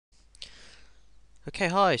Okay,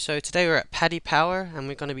 hi. So today we're at Paddy Power and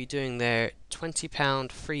we're going to be doing their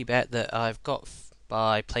 £20 free bet that I've got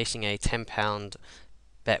by placing a £10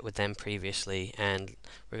 bet with them previously, and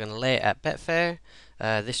we're going to lay it at Betfair.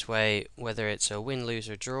 This way, whether it's a win, lose,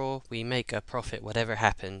 or draw, we make a profit whatever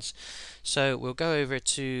happens. So we'll go over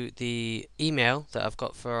to the email that I've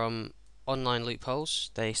got from Online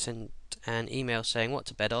Loopholes. They sent an email saying what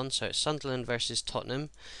to bet on. So it's Sunderland versus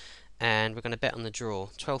Tottenham, and we're going to bet on the draw,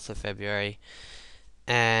 12th of February.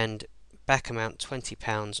 And back amount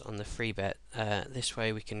 £20 on the free bet. This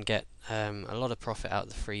way we can get a lot of profit out of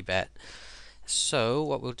the free bet. So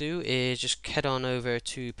what we'll do is just head on over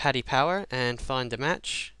to Paddy Power and find the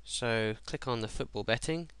match. So click on the football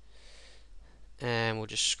betting and we'll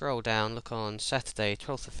just scroll down, look on Saturday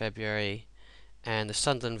 12th of February and the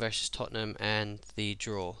Sunderland versus Tottenham and the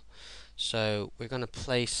draw. So we're going to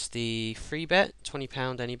place the free bet,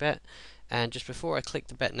 £20 any bet, and just before I click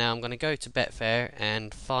the bet now, I'm going to go to Betfair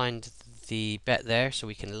and find the bet there so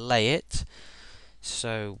we can lay it.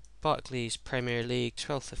 So Barclays Premier League,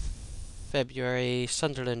 12th of February,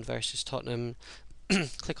 Sunderland versus Tottenham.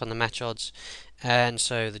 Click on the match odds, and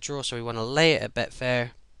so the draw. So we want to lay it at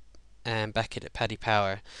Betfair and back it at Paddy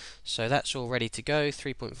Power. So that's all ready to go.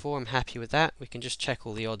 3.4. I'm happy with that. We can just check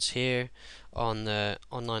all the odds here on the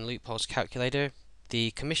online loopholes calculator.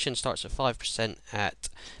 The commission starts at 5% at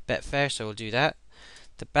Betfair, so we'll do that.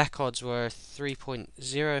 The back odds were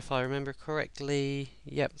 3.0 if I remember correctly.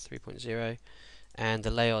 Yep, 3.0. And the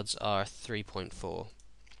lay odds are 3.4.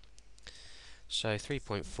 So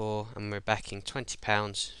 3.4, and we're backing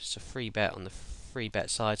 £20. It's a free bet on the free bet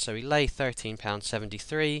side. So we lay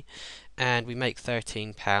 £13.73 and we make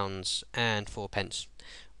 £13 and 4 pence,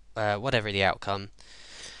 whatever the outcome.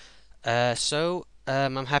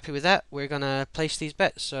 I'm happy with that. We're gonna place these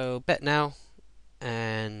bets. So bet now,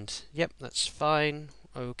 and yep, that's fine.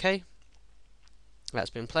 Okay, that's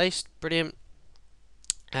been placed. Brilliant.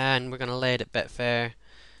 And we're gonna lay it at Betfair.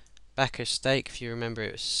 Backer's stake, if you remember,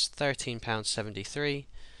 it was £13.73.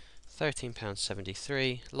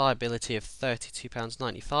 £13.73, liability of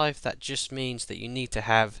 £32.95. That just means that you need to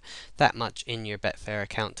have that much in your Betfair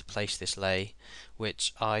account to place this lay,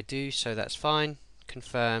 which I do, so that's fine.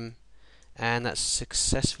 Confirm, and that's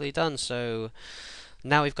successfully done. So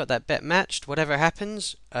now we've got that bet matched. Whatever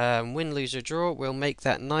happens, win, lose, or draw, we'll make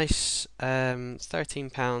that nice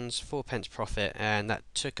 £13, 4 pence profit, and that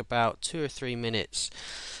took about 2 or 3 minutes.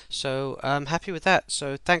 So I'm happy with that.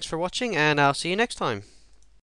 So thanks for watching, and I'll see you next time.